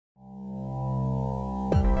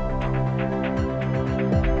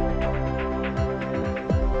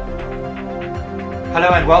Hello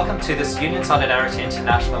and welcome to this Union Solidarity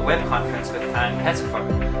International web conference with Ann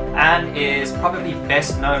Pettifor. Ann is probably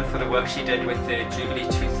best known for the work she did with the Jubilee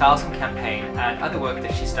 2000 campaign and other work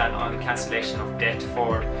that she's done on cancellation of debt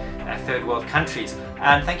for third world countries.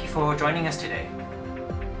 And thank you for joining us today.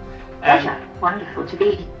 Pleasure. Wonderful to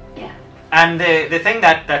be here. And the thing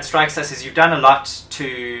that strikes us is you've done a lot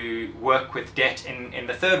to work with debt in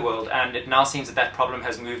the third world, and it now seems that problem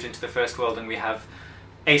has moved into the first world and we have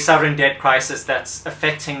a sovereign debt crisis that's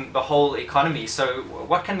affecting the whole economy. So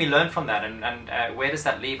what can we learn from that, and where does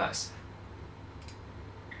that leave us?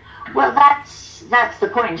 Well, that's the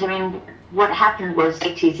point. I mean, what happened was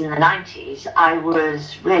 80s and the 90s, I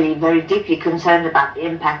was really very deeply concerned about the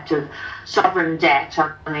impact of sovereign debt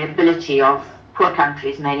on the ability of poor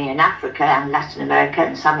countries, mainly in Africa and Latin America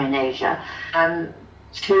and some in Asia,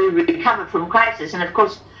 to recover from crisis. And of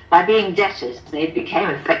course, by being debtors, they became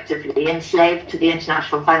effectively enslaved to the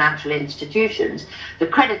international financial institutions, the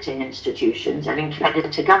crediting institutions, and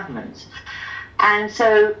creditor governments. And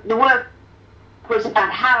so the work was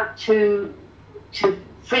about how to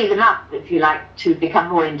free them up, if you like, to become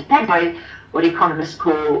more independent, what economists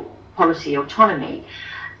call policy autonomy.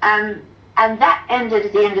 And that ended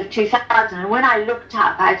at the end of 2000. And when I looked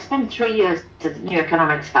up, I had spent 3 years at the New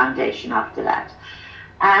Economics Foundation after that.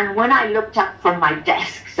 And when I looked up from my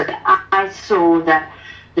desk, I saw that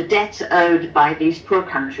the debts owed by these poor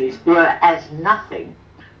countries were as nothing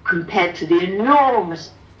compared to the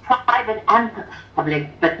enormous private and public,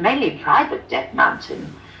 but mainly private debt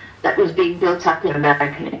mountain that was being built up in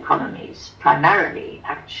American economies, primarily,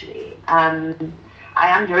 actually. I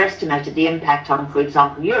underestimated the impact on, for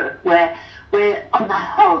example, Europe, where on the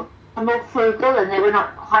whole, more frugal, and they were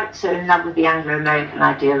not quite so in love with the Anglo-American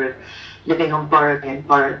idea of living on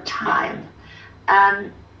borrowed time.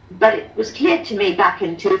 But it was clear to me back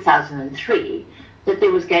in 2003 that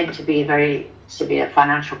there was going to be a very severe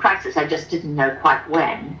financial crisis. I just didn't know quite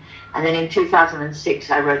when. And then in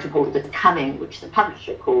 2006, I wrote a book, The Coming, which the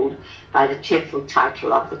publisher called by the cheerful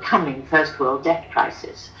title of The Coming First World Debt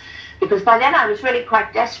Crisis. Because by then I was really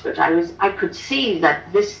quite desperate. I could see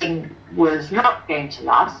that this thing was not going to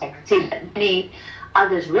last. I could see that many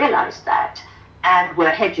others realized that and were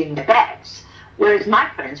hedging their bets, whereas my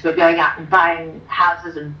friends were going out and buying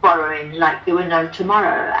houses and borrowing like there were no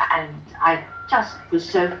tomorrow, and I just was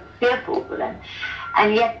so fearful for them.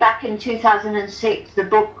 And yet back in 2006, the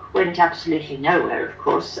book went absolutely nowhere, of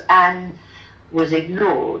course, and was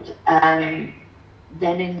ignored. Then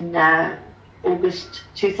in August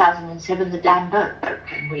 2007, the dam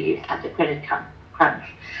broke, and we had the credit crunch.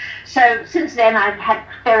 So since then, I've had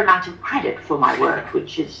a fair amount of credit for my work,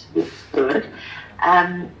 which is good.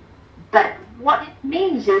 But what it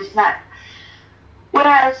means is that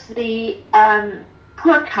whereas the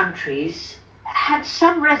poor countries had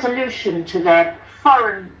some resolution to their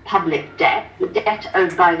foreign public debt, the debt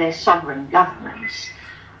owed by their sovereign governments,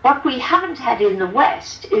 what we haven't had in the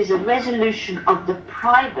West is a resolution of the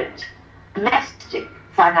private domestic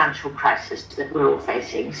financial crisis that we're all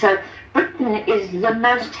facing. So Britain is the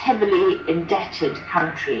most heavily indebted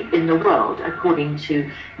country in the world, according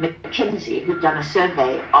to McKinsey, who've done a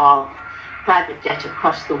survey of private debt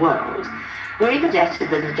across the world. We're even indebted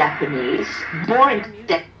than the Japanese, more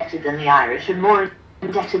indebted than the Irish, and more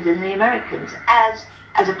indebted than the Americans as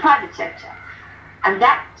a private sector. And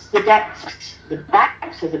that's the debts. The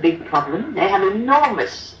banks are the big problem. They have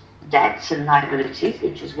enormous debts and liabilities,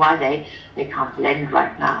 which is why they can't lend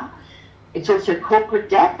right now. It's also corporate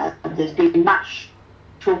debt. There's been much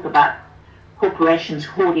talk about corporations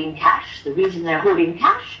hoarding cash. The reason they're hoarding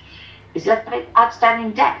cash is that they're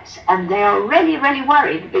outstanding debts, and they are really, really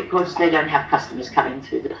worried because they don't have customers coming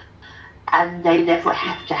through them, and they therefore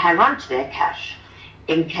have to hang on to their cash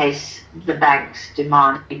in case the banks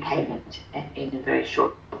demand repayment in a very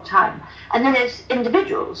short time. And then there's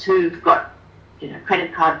individuals who've got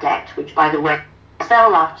credit card debt, which, by the way,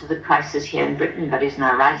 fell after the crisis here in Britain, but is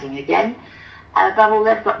now rising again. Above all,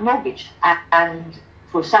 they've got mortgage, and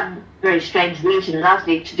for some very strange reason,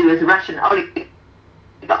 largely to do with Russian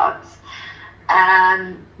oligarchs,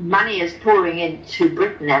 money is pouring into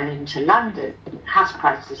Britain and into London. House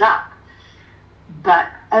prices up, but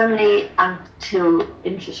only until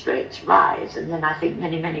interest rates rise, and then I think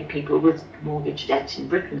many people with mortgage debts in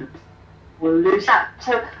Britain will lose out.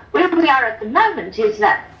 So where we are at the moment is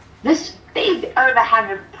that this big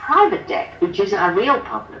overhang of private debt, which is a real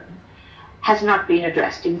problem, has not been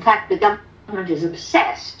addressed. In fact, the government is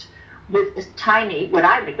obsessed with this tiny, what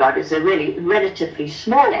I regard as a really relatively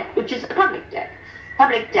small debt, which is the public debt.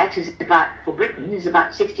 Public debt is for Britain, is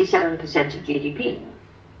about 67% of GDP.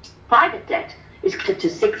 Private debt is close to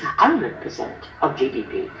 600% of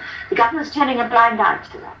GDP. The government's turning a blind eye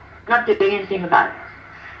to that, not doing anything about it.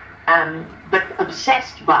 But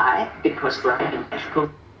obsessed by, because we're of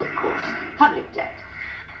course, public debt.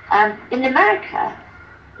 In America,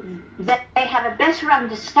 they have a better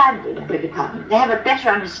understanding of they have a better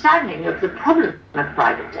understanding of the problem of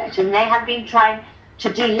private debt, and they have been trying to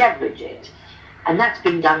deleverage it. And that's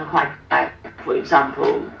been done quite by, for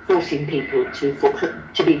example, forcing people to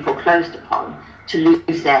be foreclosed upon, to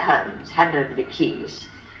lose their homes, hand over the keys,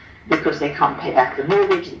 because they can't pay back the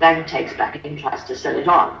mortgage, the bank takes back and tries to sell it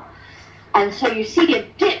on. And so you see a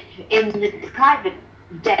dip in the private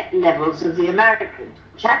debt levels of the Americans,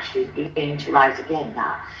 which actually is beginning to rise again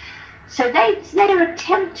now. So they're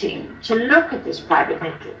attempting to look at this private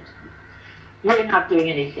interest. We're not doing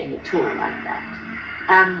anything at all like that.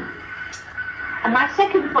 And my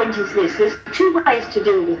second point is this: there's two ways to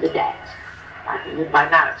deal with the debt. By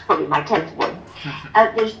now it's probably my 10th one.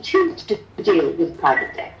 There's two to deal with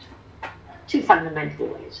private debt. Two fundamental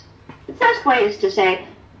ways. The first way is to say,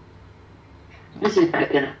 this is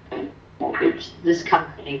never going to mortgage. This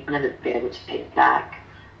company will never be able to pay it back.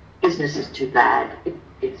 Business is too bad.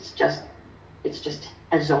 It's just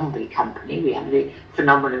a zombie company. We have the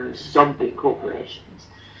phenomenon of zombie corporations,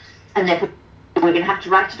 and therefore we're going to have to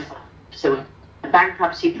write it off. So the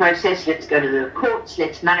bankruptcy process, let's go to the courts,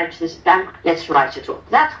 let's manage this bank, let's write it off.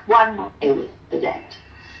 That's one way with the debt.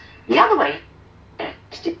 The other way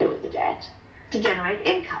to deal with the debt is to generate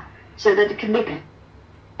income so that it can be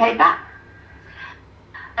paid back.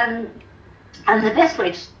 And the best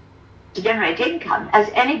way to generate income, as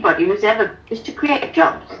anybody who's ever, is to create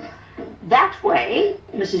jobs. That way,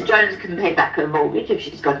 Mrs. Jones can pay back her mortgage if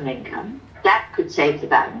she's got an income. That could save the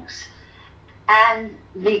banks. And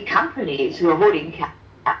the companies who are hoarding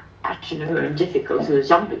cash and who are in difficulty, who are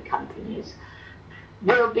zombie companies,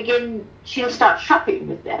 will begin, she'll start shopping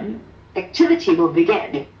with them. Activity will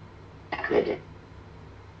begin.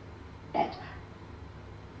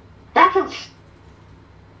 That'll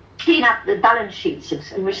clean up the balance sheets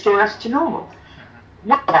and restore us to normal.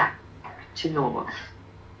 Not back to normal.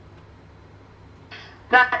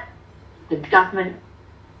 But the government,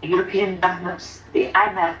 the European governments, the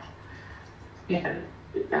IMF,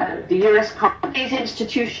 the US, these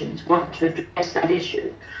institutions want to address that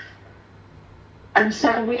issue. And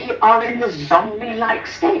so we are in the zombie-like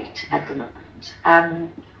state at the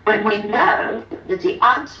moment. When we know that the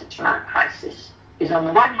answer to our crisis is, on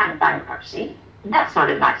the one hand, bankruptcy, and that's not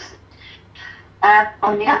a nice thing.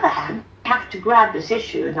 On the other hand, we have to grab this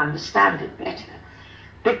issue and understand it better,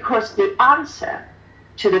 because the answer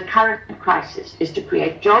to the current crisis is to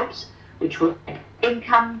create jobs which will make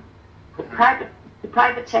income for the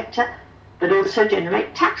private sector, but also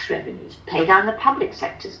generate tax revenues, pay down the public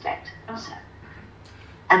sector's debt.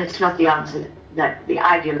 And it's not the answer that the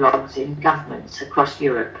ideologues in governments across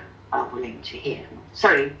Europe are willing to hear.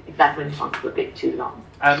 Sorry if that went on for a bit too long.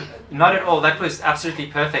 Not at all. That was absolutely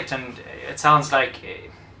perfect, and it sounds like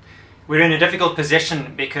we're in a difficult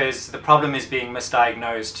position because the problem is being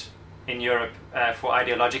misdiagnosed in Europe for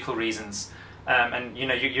ideological reasons. And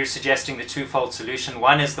you're suggesting the twofold solution.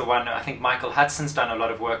 One is the one, I think Michael Hudson's done a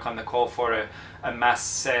lot of work on, the call for a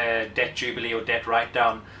mass debt jubilee or debt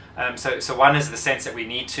write-down. So one is the sense that we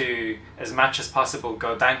need to, as much as possible,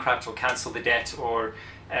 go bankrupt or cancel the debt or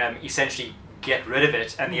essentially get rid of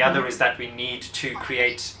it. And the other is that we need to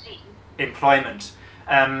create employment.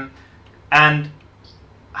 And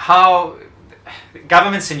how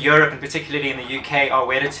governments in Europe, and particularly in the UK, are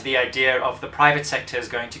wedded to the idea of the private sector is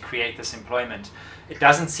going to create this employment. It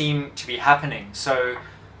doesn't seem to be happening. So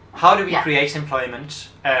how do we create employment?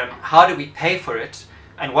 How do we pay for it?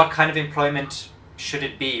 And what kind of employment should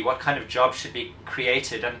it be? What kind of job should be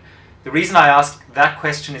created? And the reason I ask that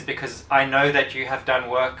question is because I know that you have done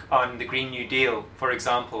work on the Green New Deal, for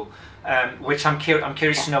example, which I'm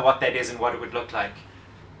curious to know what that is and what it would look like.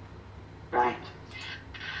 Right.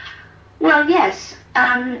 Well, yes.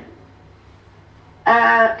 Well,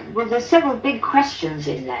 there's several big questions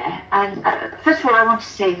in there. And first of all, I want to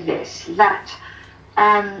say this, that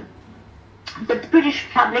the British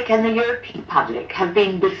public and the European public have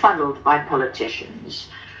been befuddled by politicians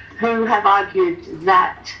who have argued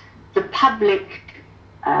that the public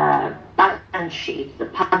balance sheet, the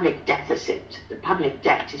public deficit, the public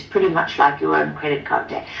debt is pretty much like your own credit card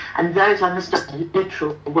debt. And those are the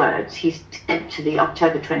literal words he said to the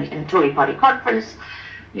October 20 Tory Party conference.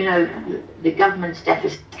 The government's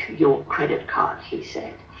deficit, your credit card, he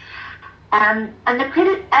said. And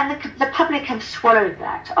the public have swallowed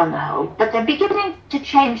that on the whole, but they're beginning to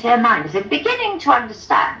change their minds. They're beginning to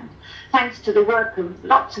understand, thanks to the work of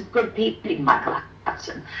lots of good people, like Michael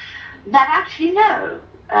Hudson, that actually no,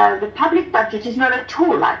 the public budget is not at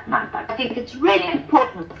all like my budget. I think it's really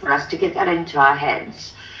important for us to get that into our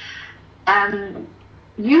heads.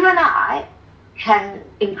 You and I can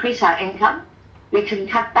increase our income, we can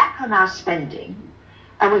cut back on our spending,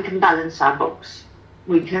 and we can balance our books.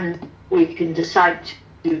 We can decide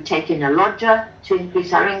to take in a lodger to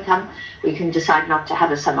increase our income. We can decide not to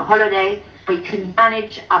have a summer holiday. We can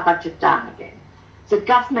manage our budget down again. The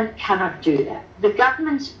government cannot do that. The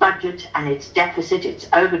government's budget and its deficit, its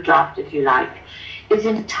overdraft, if you like, is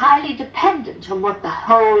entirely dependent on what the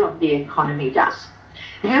whole of the economy does.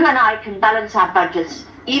 You and I can balance our budgets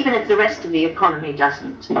even if the rest of the economy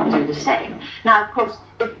doesn't do the same. Now, of course,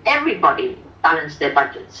 if everybody balanced their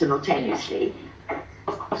budgets simultaneously,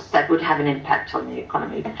 of course that would have an impact on the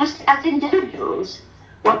economy. Just as individuals,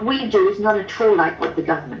 what we do is not at all like what the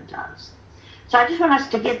government does. So I just want us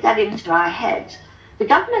to get that into our heads. The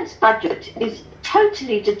government's budget is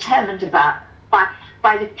totally determined by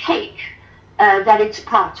the cake that it's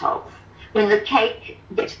part of. When the cake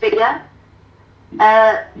gets bigger,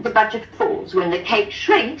 the budget falls. When the cake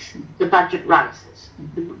shrinks, the budget rises.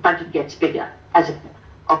 The budget gets bigger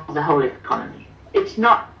of the whole economy. It's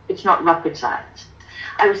not rocket science.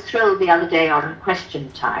 I was thrilled the other day on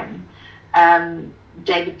Question Time.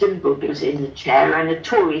 David Dimbleby was in the chair, and a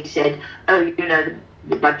Tory said, "Oh, you know,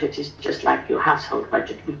 the budget is just like your household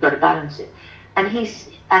budget. We've got to balance it." And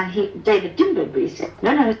David Dimbleby said,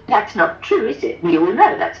 "No, that's not true, is it? We all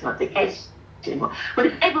know that's not the case anymore." Well,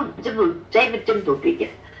 if David Dimbleby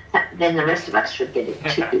gets it, then the rest of us should get it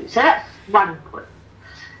too. So that's one point.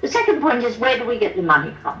 The second point is, where do we get the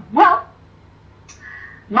money from? Well,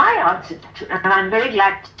 my answer to, and I'm very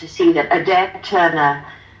glad to see that Adair Turner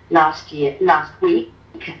last week,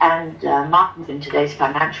 and Martin in today's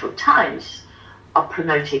Financial Times are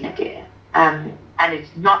promoting Adair. And it's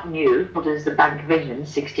not new, but as the Bank of England,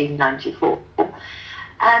 1694.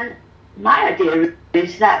 And my idea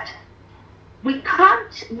is that we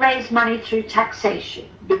can't raise money through taxation,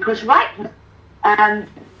 because right now,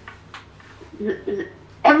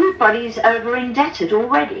 everybody's over indebted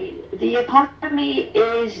already. The economy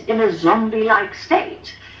is in a zombie-like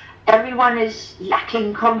state. Everyone is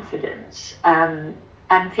lacking confidence and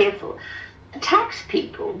fearful. Tax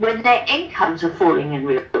people, when their incomes are falling in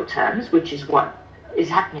real terms, which is what is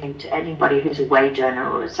happening to anybody who's a wage earner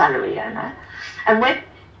or a salary earner, and when,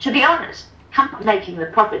 to be honest, companies making the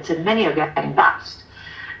profits and many are going bust,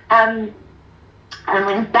 and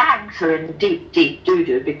when banks are in deep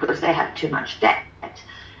doo-doo because they have too much debt,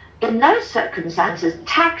 in those circumstances,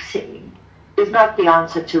 taxing is not the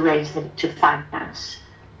answer to finance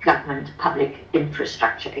government public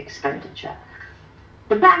infrastructure expenditure.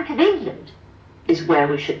 The Bank of England is where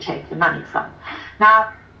we should take the money from.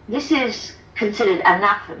 Now, this is considered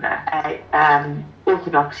anathema by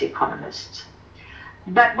orthodox economists.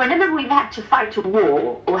 But whenever we've had to fight a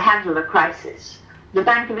war or handle a crisis, the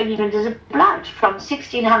Bank of England is obliged. From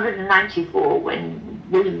 1694, when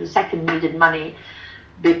William II needed money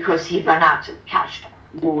because he'd run out of cash,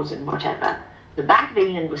 wars and whatever, the Bank of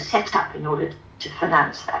England was set up in order to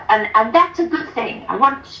finance that. And that's a good thing. I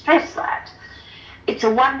want to stress that. It's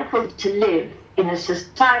a wonderful to live in a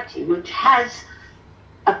society which has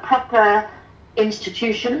a proper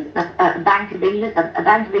institution, a Bank of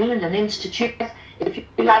England, an institution, if you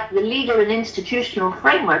like, the legal and institutional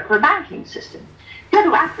framework for a banking system. Go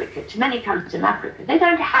to Africa, to many countries in Africa, they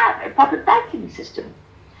don't have a proper banking system.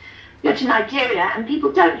 Go to Nigeria and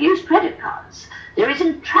people don't use credit cards. There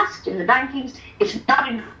isn't trust in the banking. It's not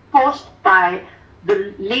enforced by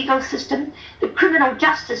the legal system. The criminal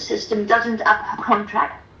justice system doesn't up a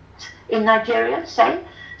contract in Nigeria, say.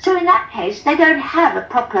 So in that case, they don't have a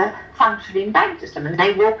proper functioning bank system, and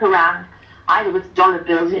they walk around either with dollar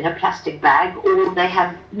bills in a plastic bag, or they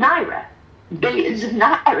have naira, billions of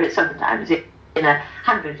naira sometimes in a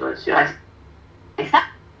hundred or so,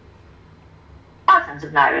 thousands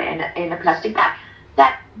of naira in a plastic bag.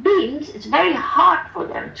 That means it's very hard for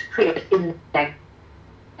them to create in their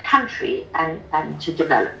country and to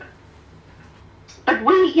develop. But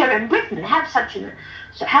we here in Britain have such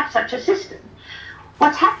a system.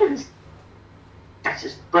 What happens, that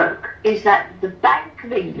is broke, is that the Bank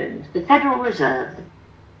of England, the Federal Reserve, the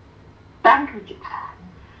Bank of Japan,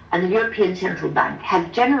 and the European Central Bank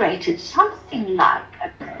have generated something like,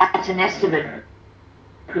 at an estimate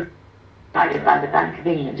provided by the Bank of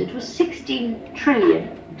England, it was $16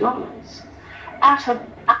 trillion out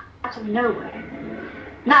of nowhere.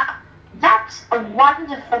 Now, that's a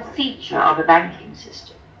wonderful feature of a banking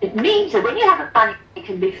system. It means that when you have money, it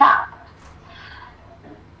can be found.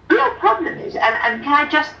 The real problem is, and can I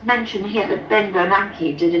just mention here that Ben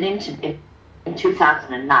Bernanke did an interview in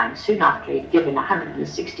 2009, soon after he'd given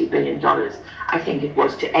 $160 billion, I think it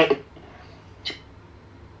was, to aid to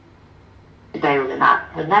bail them out.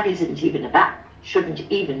 And that isn't even a bank, shouldn't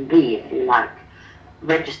even be, if you like,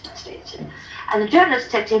 registered states. And the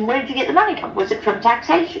journalist said to him, where did you get the money from? Was it from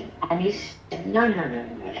taxation? And he said, no.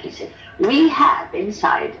 He said, we have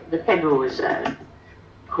inside the Federal Reserve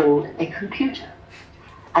called a computer.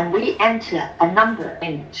 And we enter a number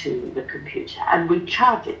into the computer and we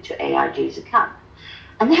charge it to AIG's account.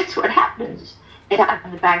 And that's what happens. The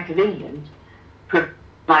Bank of England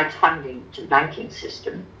provides funding to the banking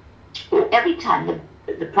system. Or every time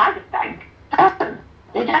the private bank,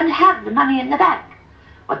 they don't have the money in the bank.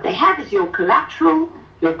 What they have is your collateral,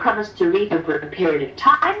 your promise to repay over a period of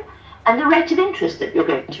time, and the rate of interest that you're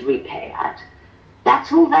going to repay at.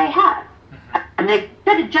 That's all they have. And they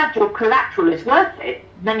better judge your collateral is worth it.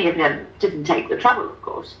 Many of them didn't take the trouble, of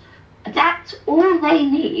course. That's all they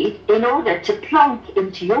need in order to plonk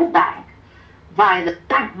into your bank via the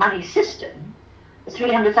bank money system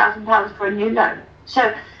 £300,000 for a new loan.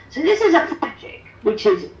 So this is a project which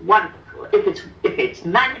is wonderful if it's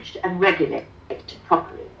managed and regulated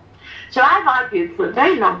properly. So I've argued for a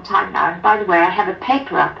very long time now, and by the way, I have a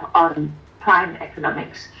paper up on prime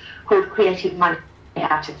economics called Creating Money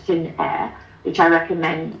Out of Thin Air, which I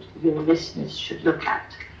recommend your listeners should look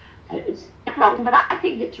at. It's long, but I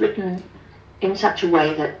think it's written in such a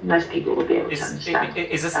way that most people will be able to understand.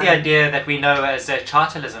 Is this the idea that we know as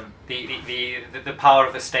chartalism, the power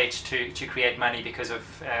of the state to create money because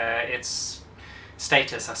of its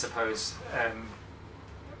status, I suppose?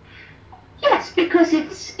 Yes, because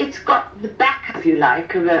it's got the back, if you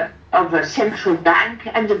like, of a central bank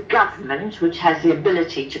and a government which has the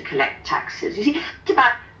ability to collect taxes. You see, it's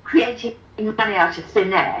about creating money out of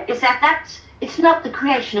thin air. It's not the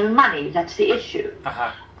creation of money that's the issue.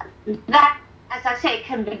 That, as I say,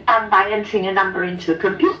 can be done by entering a number into a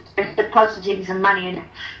computer, depositing some money in.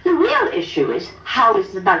 The real issue is, how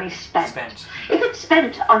is the money spent? If it's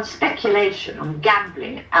spent on speculation, on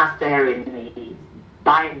gambling out there in the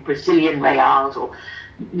buying Brazilian reals or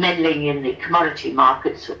meddling in the commodity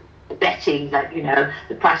markets, or betting that,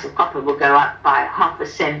 the price of copper will go up by 0.5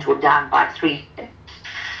 cent or down by 3 cents,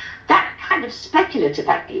 that kind of speculative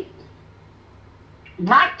activity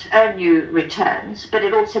might earn you returns, but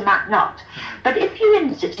it also might not. But if you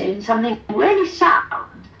invest in something really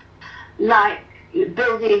sound, like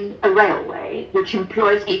building a railway, which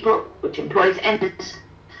employs people, which employs entities,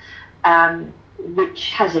 which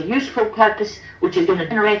has a useful purpose, which is going to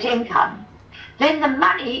generate income, then the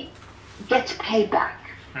money gets paid back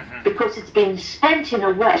because it's been spent in a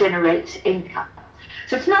way that generates income.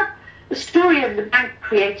 So it's not the story of the bank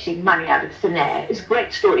creating money out of thin air. Is a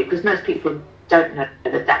great story because most people don't know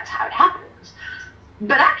that that's how it happens.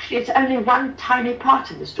 But actually, it's only one tiny part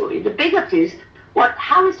of the story. The bigger is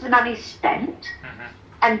how is the money spent,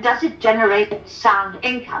 and does it generate sound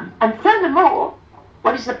income? And furthermore,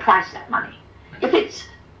 what is the price of that money? If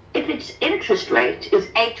its interest rate is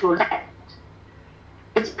 8 or less,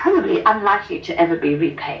 it's probably unlikely to ever be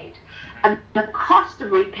repaid. And the cost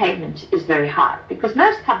of repayment is very high because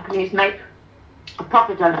most companies make a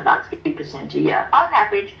profit on about 3% a year, on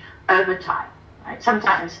average, over time. Right?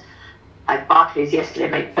 Sometimes, like Barclays yesterday,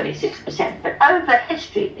 made 26%, but over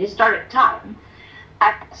historic time,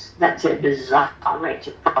 that's a bizarre rate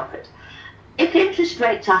of profit. If interest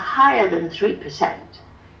rates are higher than 3%,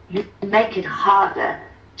 you make it harder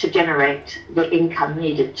to generate the income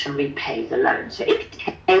needed to repay the loan. So it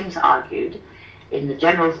Keynes argued in the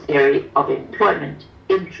general theory of employment,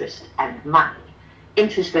 interest and money,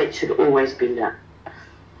 interest rates should always be low.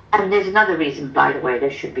 And there's another reason, by the way, they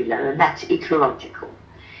should be low, and that's ecological.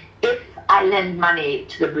 If I lend money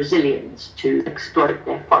to the Brazilians to exploit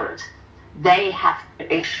their forests, they have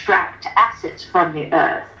to extract assets from the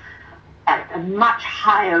earth at a much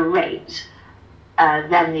higher rate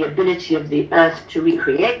than the ability of the earth to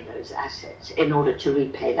recreate those assets in order to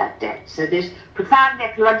repay that debt. So there's profound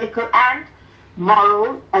ecological and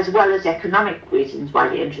moral as well as economic reasons why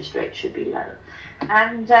the interest rate should be low.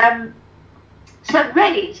 And so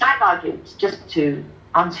really, I've argued, just to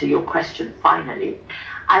answer your question finally,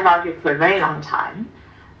 I've argued for a very long time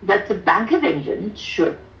that the Bank of England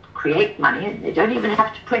should create money, and they don't even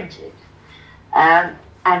have to print it,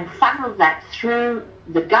 and funnel that through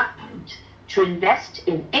the government to invest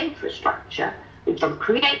in infrastructure which will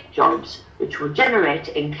create jobs, which will generate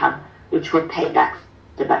income, which will pay back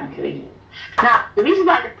the Bank of England. Now, the reason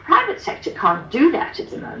why the private sector can't do that at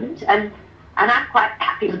the moment, and I'm quite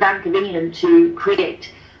happy with the Bank of England to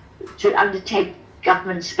undertake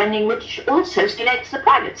government spending, which also stimulates the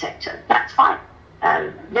private sector. That's fine.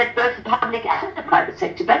 let both the public and the private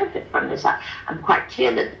sector benefit from this. I'm quite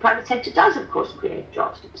clear that the private sector does, of course, create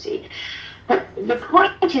jobs, you see. But the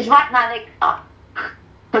point is, right now they can't,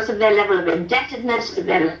 because of their level of indebtedness, of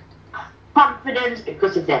their confidence,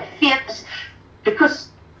 because of their fears, because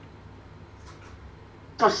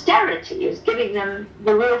austerity is giving them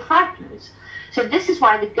the real frightens. So this is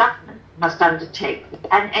why the government must undertake,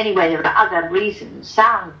 and anyway, there are other reasons,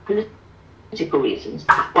 sound political reasons,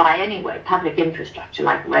 why anyway public infrastructure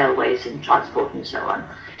like railways and transport and so on,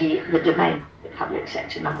 the domain of the public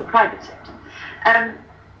sector, not the private sector.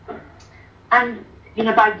 And you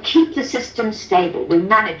know, by keep the system stable, we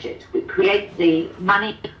manage it, we create the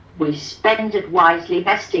money, we spend it wisely,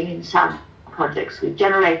 investing in sound projects, we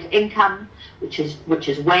generate income, which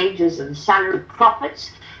is wages and salary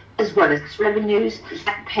profits, as well as revenues,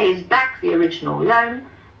 that pays back the original loan,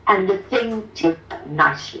 and the thing ticks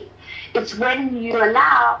nicely. It's when you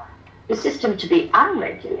allow the system to be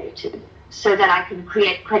unregulated, so that I can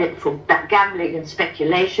create credit for gambling and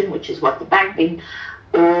speculation, which is what the banking,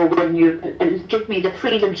 or when you give me the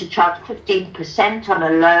freedom to charge 15% on a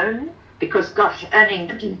loan, because gosh, earning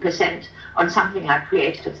 15% on something I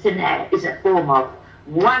created of thin air is a form of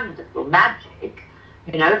wonderful magic.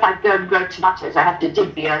 You know, if I go and grow tomatoes, I have to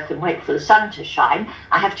dig the earth and wait for the sun to shine.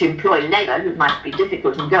 I have to employ labor, who might be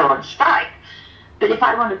difficult, and go on strike. But if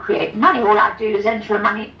I want to create money, all I do is enter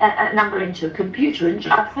a number into a computer and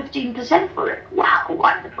charge 15% for it. Wow,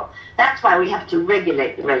 wonderful. That's why we have to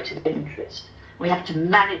regulate the rate of interest. We have to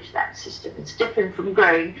manage that system. It's different from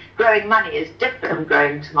growing money is different from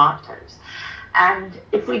growing tomatoes. And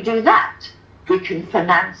if we do that, we can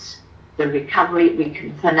finance the recovery, we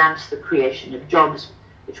can finance the creation of jobs,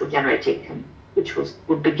 which will generate income, which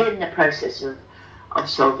will begin the process of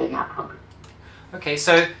solving our problem. Okay,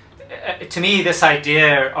 so to me this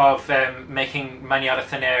idea of making money out of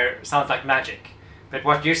thin air sounds like magic. But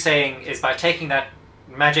what you're saying is, by taking that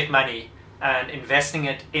magic money and investing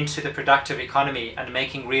it into the productive economy and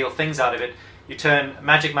making real things out of it, you turn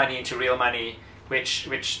magic money into real money,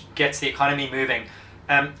 which gets the economy moving.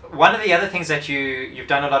 One of the other things that you've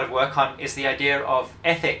done a lot of work on is the idea of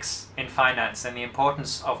ethics in finance and the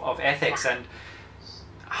importance of ethics, and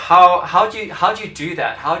how do you do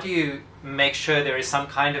that? How do you make sure there is some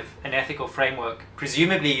kind of an ethical framework?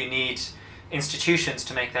 Presumably you need institutions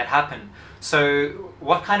to make that happen. So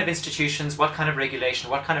what kind of institutions, what kind of regulation,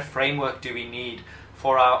 what kind of framework do we need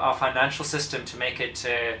for our financial system to make it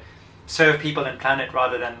serve people and planet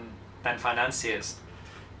rather than financiers?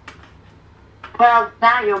 Well,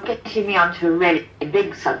 now you're getting me onto a really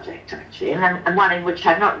big subject, actually, and one in which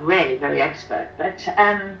I'm not really very expert. But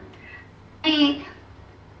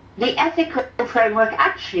the ethical framework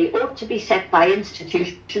actually ought to be set by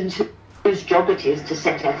institutions whose job it is to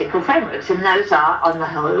set ethical frameworks, and those are, on the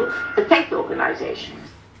whole, the faith organizations.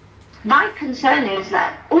 My concern is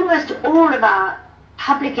that almost all of our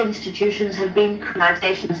public institutions have been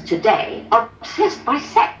organizations today obsessed by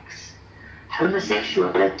sex,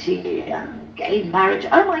 homosexuality, gay marriage,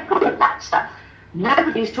 oh my God, that stuff.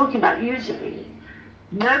 Nobody's talking about usury.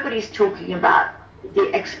 Nobody's talking about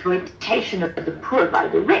the exploitation of the poor by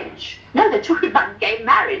the rich. No, they're talking about gay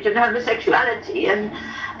marriage and homosexuality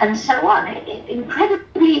and so on.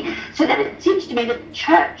 Incredibly, so that it seems to me that the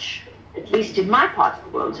church, at least in my part of the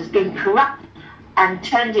world, has been corrupt and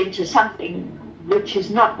turned into something which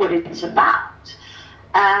is not what it's about.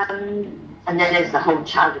 And then there's the whole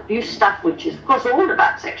child abuse stuff, which is, of course, all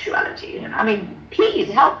about sexuality. You know? I mean, please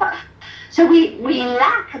help us. So we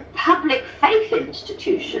lack a public faith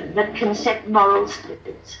institution that can set moral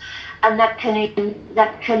standards and that can, if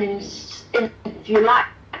you like,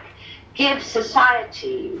 give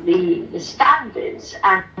society the standards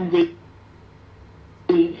and the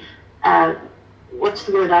what's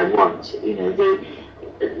the word I want? You know,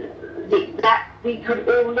 that we could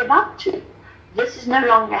all live up to. This is no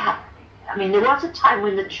longer happening. I mean, there was a time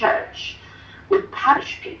when the church would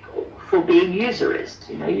punish people for being usurers.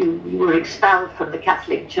 You know, you were expelled from the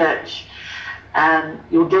Catholic Church.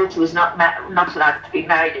 Your daughter was not allowed to be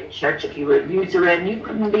married in church if you were a usurer, and you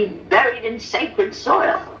couldn't be buried in sacred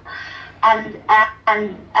soil. And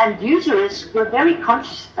usurers were very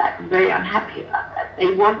conscious of that and very unhappy about that.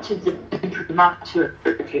 They wanted the imprimatur,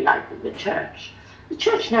 if you like, of the church. The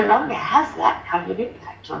church no longer has that kind of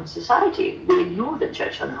impact on society. We ignore the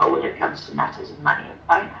church on the whole when it comes to matters of money and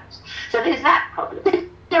finance. So there's that problem.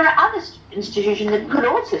 There are other institutions that could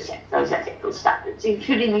also set those ethical standards,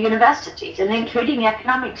 including the universities and including the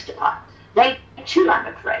economics department. They too, I'm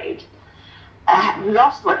afraid,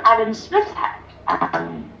 lost what Adam Smith had.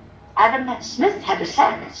 Adam Smith had a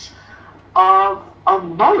sense of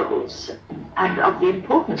morals and of the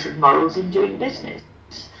importance of morals in doing business.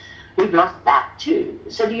 We've lost that too.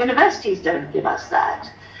 So the universities don't give us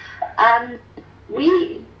that.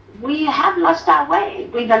 We have lost our way.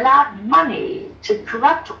 We've allowed money to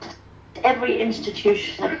corrupt every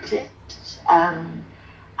institution that exists. And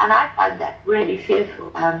I find that really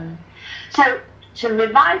fearful. So to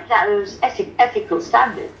revive those ethical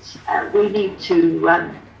standards, we need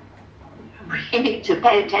to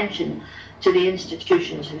pay attention to the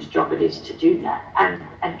institutions whose job it is to do that. And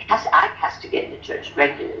I castigate the church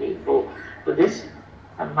regularly for this,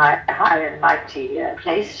 my high and mighty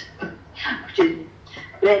place, which is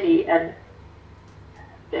really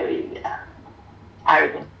very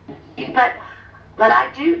arrogant. But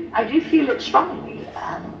I do feel it strongly.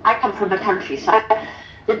 I come from a countryside.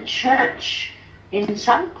 The church, in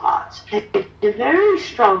some parts, played a very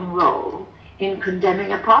strong role in condemning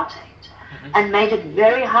apartheid, and made it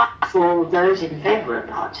very hard for those in favour of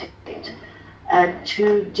apartheid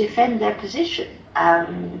to defend their position.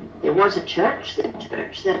 There was a church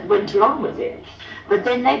that went along with it, but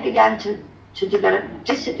then they began to develop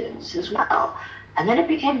dissidents as well, and then it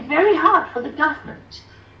became very hard for the government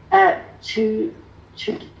to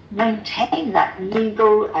maintain that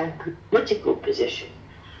legal and political position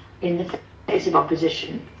in the face of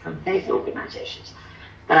opposition from faith organisations.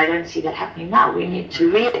 But I don't see that happening now. We need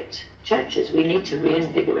to re-elect churches, we need to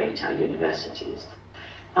reinvigorate our universities,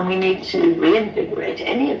 and we need to reinvigorate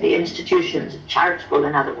any of the institutions, charitable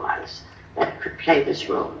and otherwise, that could play this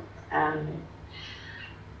role.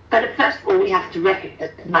 But first of all, we have to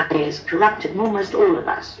recognize that money is corrupted, almost all of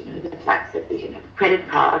us. You know, the fact that we can have credit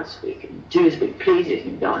cards, we can do as we please, we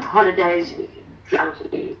can go on holidays, we can travel,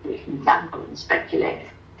 we can gamble and speculate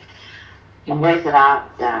in ways that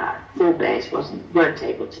our forebears weren't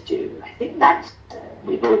able to do. I think that's,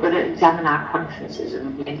 we've all got to examine our consciences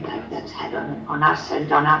and the impact that's had on us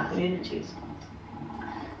and on our communities.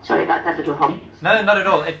 Sorry about that little hobby. No, not at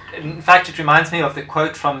all. In fact, it reminds me of the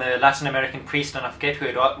quote from the Latin American priest, and I forget who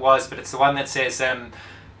it was, but it's the one that says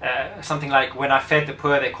something like, "When I fed the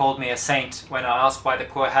poor, they called me a saint. When I asked why the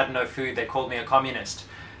poor had no food, they called me a communist."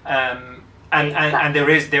 And there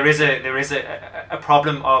is a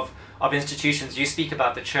problem of institutions. You speak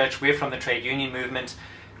about the church. We're from the trade union movement.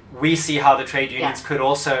 We see how the trade unions could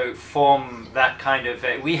also form that kind of...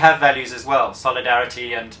 we have values as well,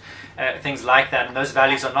 solidarity and things like that, and those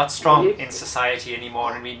values are not strong in society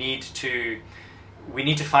anymore, and we need to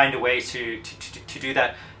find a way to do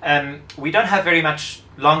that. We don't have very much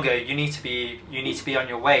longer. You need to be on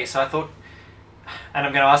your way. So I thought, and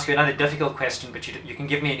I'm going to ask you another difficult question, but you can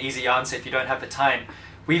give me an easy answer if you don't have the time.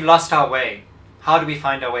 We've lost our way. How do we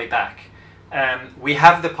find our way back? We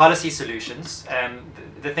have the policy solutions.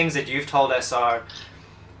 The things that you've told us are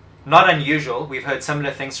not unusual. We've heard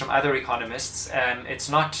similar things from other economists. It's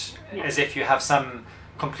not as if you have some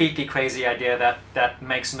completely crazy idea that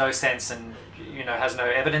makes no sense and has no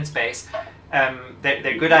evidence base.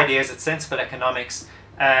 They're good ideas. It's sensible economics.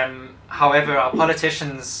 However, our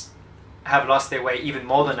politicians have lost their way even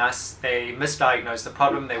more than us. They misdiagnose the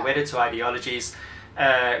problem. They're wedded to ideologies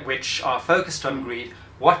which are focused on greed.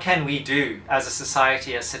 What can we do as a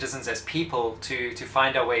society, as citizens, as people to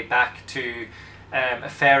find our way back to a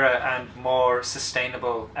fairer and more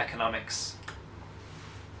sustainable economics?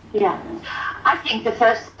 Yeah, I think the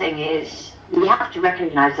first thing is we have to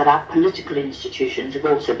recognize that our political institutions have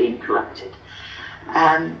also been corrupted.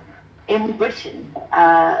 In Britain,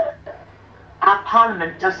 our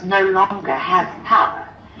parliament does no longer have power.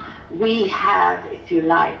 We have, if you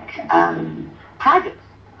like, private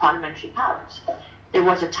parliamentary powers. There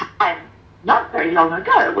was a time, not very long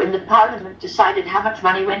ago, when the Parliament decided how much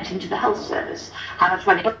money went into the health service, how much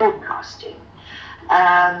money for broadcasting,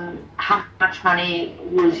 how much money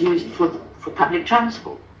was used for public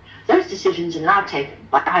transport. Those decisions are now taken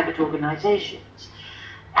by private organisations.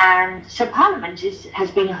 And so Parliament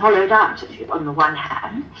has been hollowed out, on the one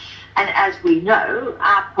hand, and as we know,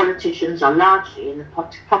 our politicians are largely in the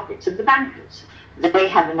pockets of the bankers. They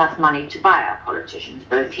have enough money to buy our politicians,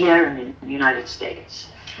 both here and in the United States.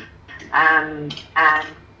 And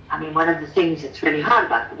I mean, one of the things that's really hard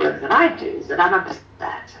about the work that I do is that I'm up to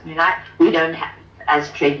that. I mean, we don't have,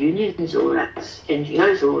 as trade unions or as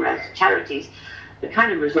NGOs or as charities, the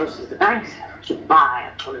kind of resources the banks have to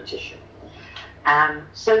buy a politician.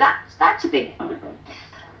 So that's a big problem.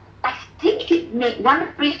 I think one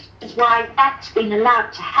of the reasons why that's been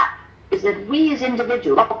allowed to happen is that we as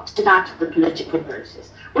individuals opted out of the political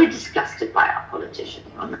process. We're disgusted by our politicians.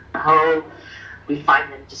 On the whole, we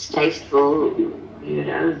find them distasteful.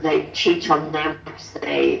 They cheat on their wives.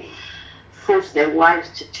 They force their wives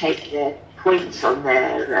to take their points on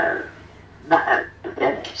their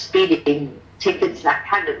speeding tickets, that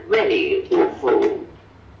kind of really awful,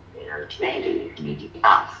 really needy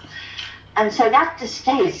stuff. And so that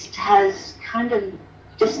distaste has kind of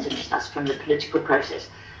distanced us from the political process.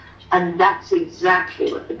 And that's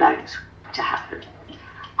exactly what the banks want to happen.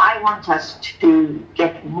 I want us to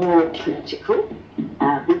get more political,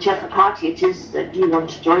 whichever party it is that you want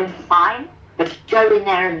to join, fine, but go in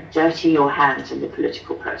there and dirty your hands in the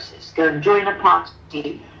political process. Go and join a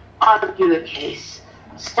party, argue a case,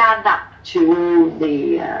 stand up to all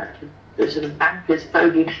the sort of bankers,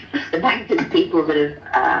 the bankers people that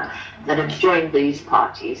have joined these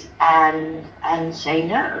parties, and say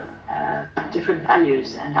no. Different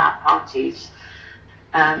values, and our parties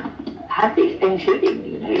have these,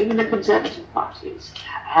 including even the Conservative parties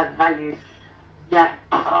have values that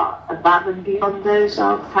are above and beyond those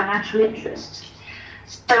of financial interests.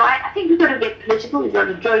 So I think we've got to get political. We've got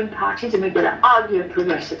to join parties, and we've got to argue a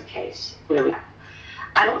progressive case where we are.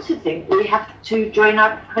 I also think we have to join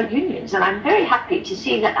our unions, and I'm very happy to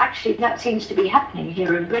see that actually that seems to be happening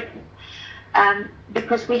here in Britain,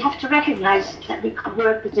 because we have to recognise that we can't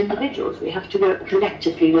work as individuals. We have to work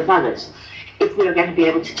collectively with others if we're going to be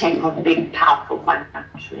able to take on big, powerful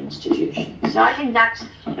financial institutions. So I think that's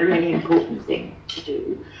a really important thing to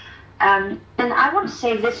do. And I want to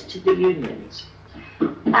say this to the unions.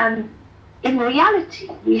 In reality,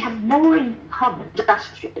 we have more in common,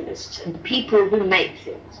 industrialists and people who make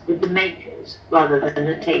things, with the makers rather than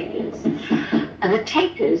the takers. And the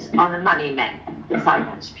takers are the money men, the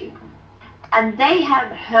finance people. And they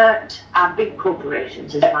have hurt our big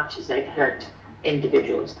corporations as much as they've hurt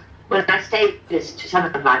individuals. When I say this to some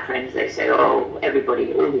of my friends, they say, oh,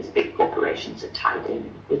 everybody, all these big corporations are tied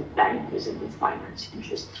in with bankers and with finance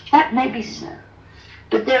interests. That may be so.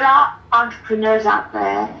 But there are entrepreneurs out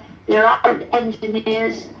there. There are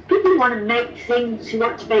engineers, people who want to make things, who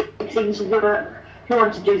want to make things work, who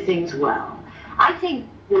want to do things well. I think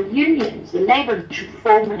the unions, the labour, should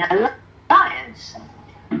form an alliance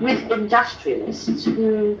with industrialists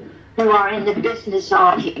who are in the business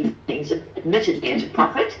of making things, admittedly at a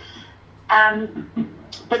profit,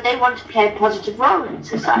 but they want to play a positive role in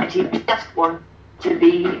society, just want to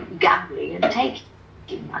be gambling and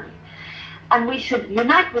taking money. And we should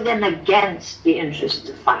unite with them against the interests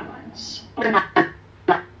of finance,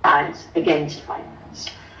 against finance,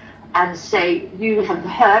 and say you have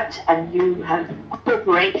hurt and you have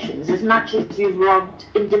corporations as much as you've robbed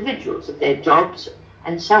individuals of their jobs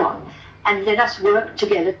and so on. And let us work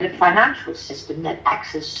together in a financial system that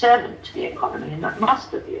acts as servant to the economy and not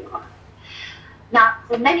master of the economy. Now,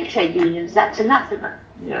 for many trade unions, that's anathema.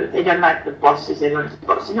 They don't like the bosses, they want the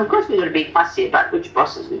bosses. And of course, we've got to be fussy about which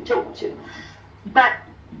bosses we talk to. But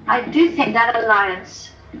I do think that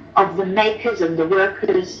alliance of the makers and the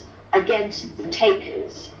workers against the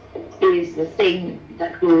takers is the thing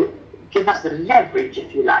that will give us the leverage,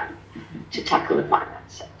 if you like, to tackle the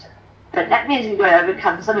finance sector. But that means we've got to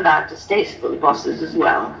overcome some of our distasteful bosses as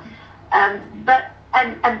well,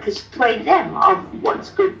 and persuade them of what's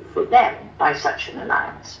good for them by such an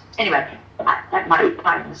alliance. Anyway, that might be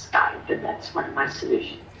pie in the sky, but that's one of my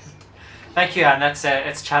solutions. Thank you, Anne.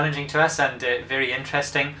 It's challenging to us and very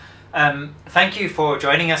interesting. Thank you for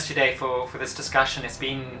joining us today for this discussion. It's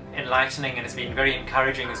been enlightening and it's been very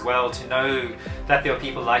encouraging as well to know that there are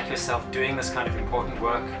people like yourself doing this kind of important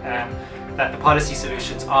work, that the policy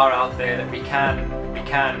solutions are out there, that we can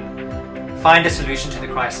find a solution to the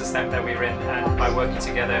crisis that we're in, and by working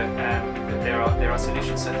together there are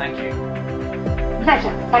solutions. So thank you.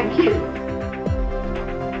 Pleasure. Thank you.